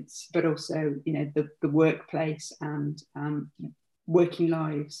 experience, but also, the workplace and working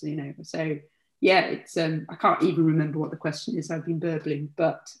lives, So yeah, it's, I can't even remember what the question is. I've been burbling,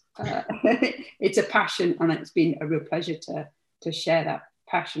 but it's a passion, and it's been a real pleasure to share that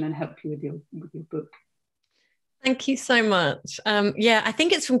passion and help you with your book. Thank you so much. Yeah, I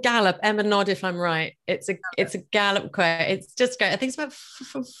think it's from Gallup. Emma, nod if I'm right. It's a Gallup quote. It's just great. I think it's about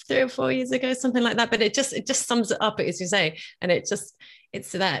 3 or 4 years ago, something like that. But it just sums it up, as you say, and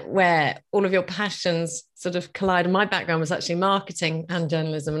it's that where all of your passions sort of collide. And my background was actually marketing and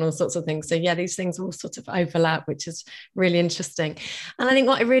journalism and all sorts of things. So yeah, these things all sort of overlap, which is really interesting. And I think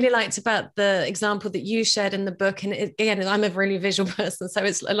what I really liked about the example that you shared in the book, and again, I'm a really visual person, so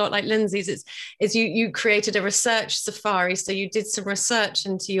it's a lot like Lindsay's, is you created a research safari. So you did some research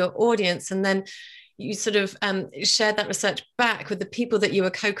into your audience, and then you sort of shared that research back with the people that you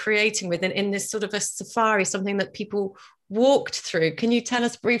were co-creating with in this sort of a safari, something that people walked through. Can you tell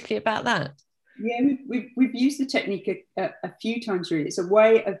us briefly about that? Yeah, we've used the technique a few times, really. It's a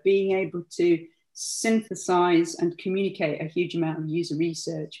way of being able to synthesize and communicate a huge amount of user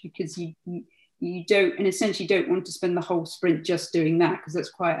research, because you don't, and essentially don't want to spend the whole sprint just doing that, because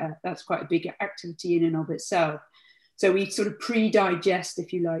that's quite a big activity in and of itself. So we sort of pre-digest,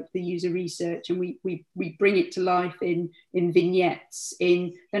 if you like, the user research, and we bring it to life in vignettes.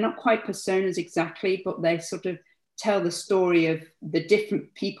 They're not quite personas exactly, but they sort of tell the story of the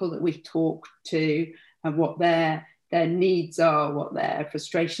different people that we've talked to, and what their needs are, what their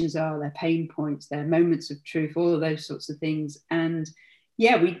frustrations are, their pain points, their moments of truth, all of those sorts of things. And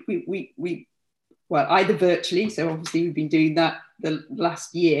yeah, we well, either virtually, so obviously we've been doing that the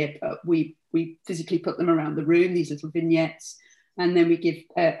last year, but we physically put them around the room, these little vignettes, and then we give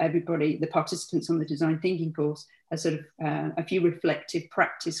everybody, the participants on the design thinking course, a sort of a few reflective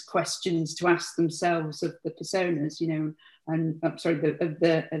practice questions to ask themselves of the personas, and I'm sorry,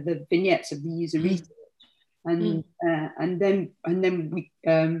 the vignettes of the user research, and then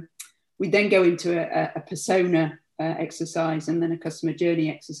we then go into a persona exercise, and then a customer journey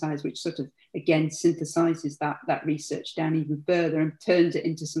exercise, which sort of again synthesizes that research down even further and turns it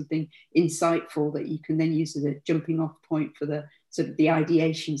into something insightful that you can then use as a jumping off point for the sort of the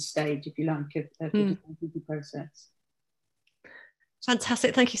ideation stage, if you like, of the design thinking process.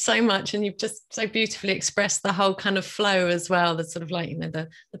 Fantastic, thank you so much. And you've just so beautifully expressed the whole kind of flow as well. The sort of like, the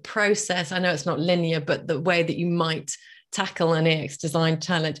process. I know it's not linear, but the way that you might tackle an EX design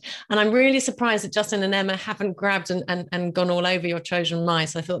challenge. And I'm really surprised that Justin and Emma haven't grabbed and gone all over your Trojan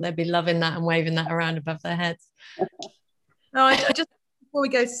mice. I thought they'd be loving that and waving that around above their heads. No, I just, before we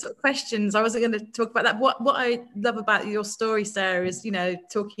go to sort of questions, I wasn't going to talk about that. What I love about your story, Sarah, is,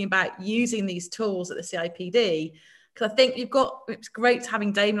 talking about using these tools at the CIPD. Because I think it's great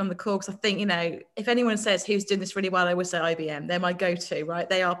having Damon on the call, because I think, if anyone says who's doing this really well, I would say IBM. They're my go-to, right?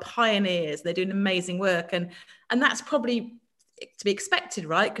 They are pioneers. They're doing amazing work. And that's probably to be expected,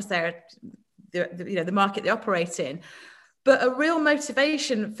 right? Because they're the market they operate in. But a real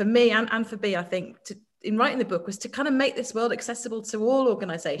motivation for me and for B, I think, in writing the book, was to kind of make this world accessible to all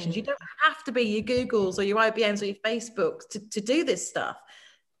organizations. You don't have to be your Googles or your IBMs or your Facebooks to do this stuff.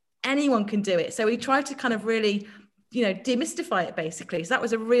 Anyone can do it. So we try to kind of really demystify it, basically. So that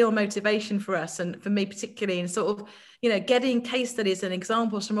was a real motivation for us, and for me particularly, in sort of getting case studies and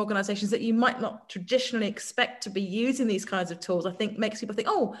examples from organizations that you might not traditionally expect to be using these kinds of tools. I think makes people think,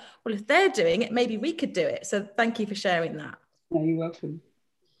 oh, well, if they're doing it, maybe we could do it. So thank you for sharing that. No, you're welcome.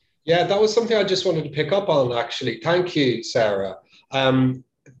 Yeah, that was something I just wanted to pick up on, actually. Thank you, Sarah.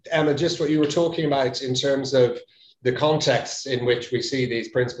 Emma, just what you were talking about in terms of the context in which we see these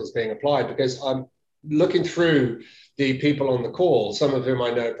principles being applied, because I'm looking through the people on the call, some of whom I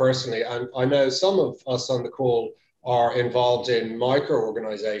know personally, and I know some of us on the call are involved in micro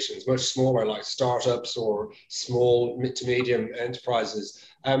organizations, much smaller, like startups or small to medium enterprises.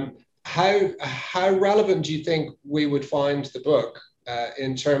 How relevant do you think we would find the book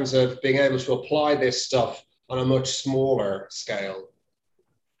in terms of being able to apply this stuff on a much smaller scale?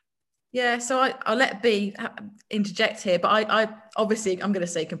 Yeah, so I'll let B interject here, but I obviously, I'm going to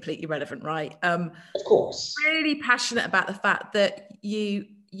say completely relevant, right? Of course. Really passionate about the fact that you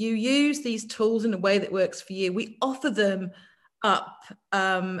use these tools in a way that works for you. We offer them up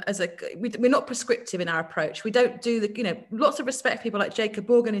we're not prescriptive in our approach. We don't do lots of respect for people like Jacob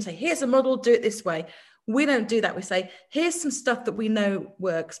Morgan who say, here's a model, do it this way. We don't do that. We say, here's some stuff that we know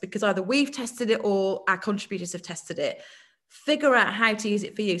works because either we've tested it or our contributors have tested it. Figure out how to use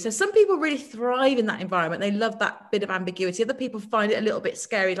it for you. So some people really thrive in that environment. They love that bit of ambiguity. Other people find it a little bit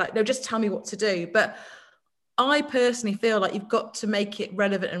scary, like, no, just tell me what to do. But I personally feel like you've got to make it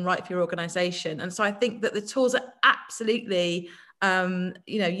relevant and right for your organization. And so I think that the tools are absolutely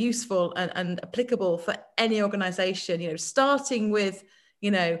useful and applicable for any organization, starting with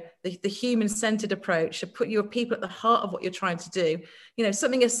the human-centered approach, to put your people at the heart of what you're trying to do.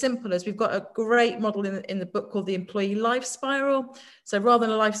 Something as simple as, we've got a great model in the book called the employee life spiral. So rather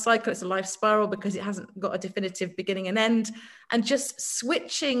than a life cycle, it's a life spiral, because it hasn't got a definitive beginning and end. And just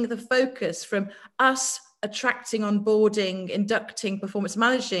switching the focus from us attracting, onboarding, inducting, performance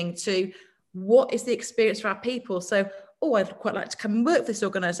managing, to what is the experience for our people. So, I'd quite like to come and work for this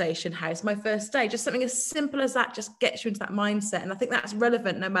organisation. How's my first day? Just something as simple as that just gets you into that mindset. And I think that's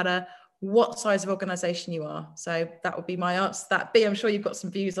relevant no matter what size of organisation you are. So that would be my answer to that. B, I'm sure you've got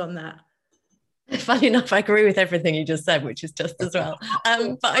some views on that. Funny enough, I agree with everything you just said, which is just as well.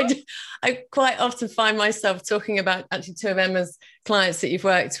 But I quite often find myself talking about actually two of Emma's clients that you've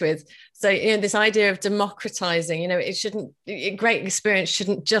worked with. So, this idea of democratizing, a great experience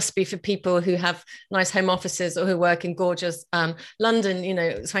shouldn't just be for people who have nice home offices or who work in gorgeous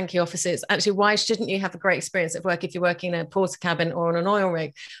London, swanky offices. Actually, why shouldn't you have a great experience at work if you're working in a porter cabin or on an oil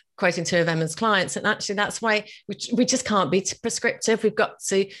rig? Quoting two of Emma's clients. And actually, that's why we just can't be prescriptive. We've got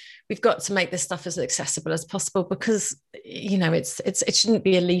to make this stuff as accessible as possible, because it shouldn't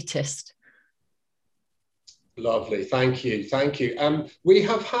be elitist. Lovely, thank you. We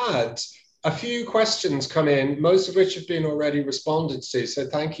have had a few questions come in, most of which have been already responded to. So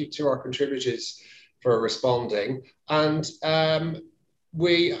thank you to our contributors for responding. And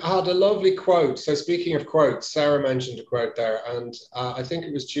we had a lovely quote. So speaking of quotes, Sarah mentioned a quote there, and I think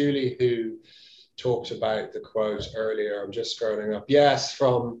it was Julie who talked about the quote earlier. I'm just scrolling up. Yes,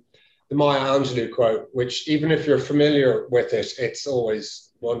 from the Maya Angelou quote, which, even if you're familiar with it, it's always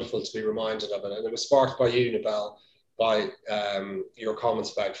wonderful to be reminded of it. And it was sparked by you, Nabel, by your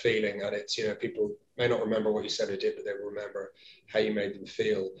comments about feeling. And it's, people may not remember what you said or did, but they will remember how you made them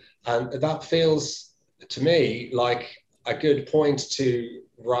feel. And that feels to me like a good point to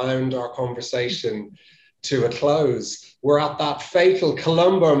round our conversation to a close. We're at that fatal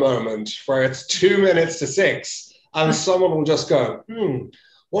Columbo moment where it's 2 minutes to 6 and someone will just go,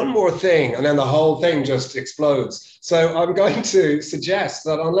 one more thing, and then the whole thing just explodes. So I'm going to suggest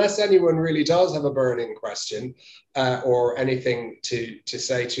that, unless anyone really does have a burning question or anything to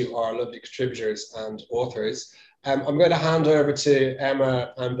say to our lovely contributors and authors, I'm going to hand over to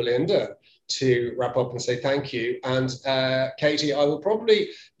Emma and Belinda to wrap up and say thank you. And Katie, I will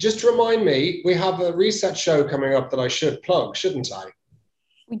probably, just remind me, we have a reset show coming up that I should plug, shouldn't I?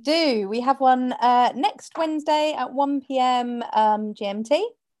 We do. We have one next Wednesday at 1 p.m. GMT.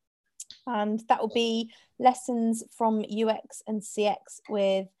 And that will be lessons from UX and CX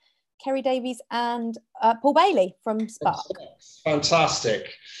with Kerry Davies and Paul Bailey from Spark.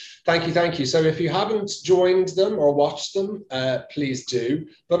 Fantastic. Thank you. So if you haven't joined them or watched them, please do.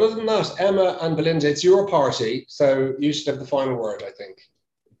 But other than that, Emma and Belinda, it's your party, so you should have the final word, I think.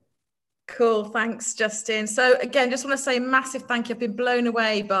 Cool. Thanks, Justin. So again, just want to say a massive thank you. I've been blown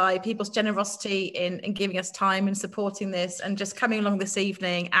away by people's generosity in giving us time and supporting this and just coming along this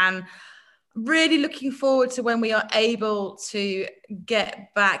evening, and really looking forward to when we are able to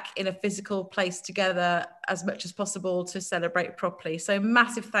get back in a physical place together as much as possible to celebrate properly. So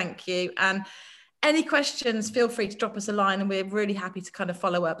massive thank you. And any questions, feel free to drop us a line, and we're really happy to kind of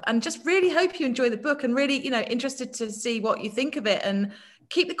follow up. And just really hope you enjoy the book, and really, interested to see what you think of it, and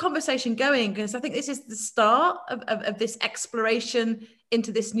keep the conversation going, because I think this is the start of this exploration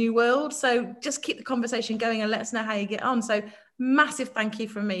into this new world. So just keep the conversation going and let us know how you get on. So massive thank you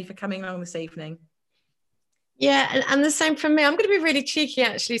from me for coming along this evening. Yeah, and the same from me. I'm going to be really cheeky,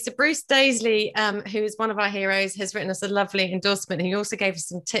 actually. So Bruce Daisley, who is one of our heroes, has written us a lovely endorsement. He also gave us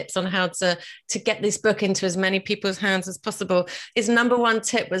some tips on how to get this book into as many people's hands as possible. His number one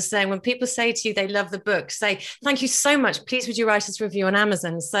tip was saying, when people say to you they love the book, say, thank you so much. Please would you write us a review on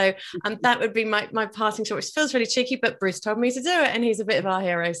Amazon? So that would be my parting shot, which feels really cheeky, but Bruce told me to do it, and he's a bit of our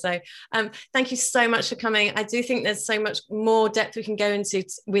hero. So thank you so much for coming. I do think there's so much more depth we can go into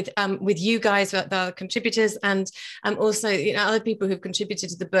with you guys, with our contributors, and also other people who've contributed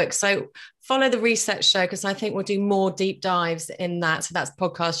to the book. So follow the Reset Show, because I think we'll do more deep dives in that. So that's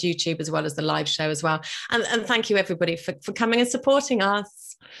podcast, YouTube, as well as the live show as well. And thank you everybody for coming and supporting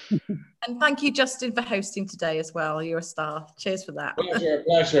us. And thank you, Justin, for hosting today as well. You're a star. Cheers for that.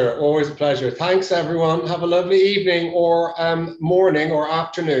 Pleasure. Always a pleasure. Thanks, everyone. Have a lovely evening or morning or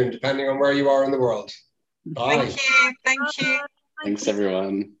afternoon, depending on where you are in the world. Bye. Thank you. Thanks,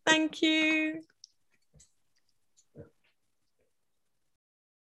 everyone. Thank you.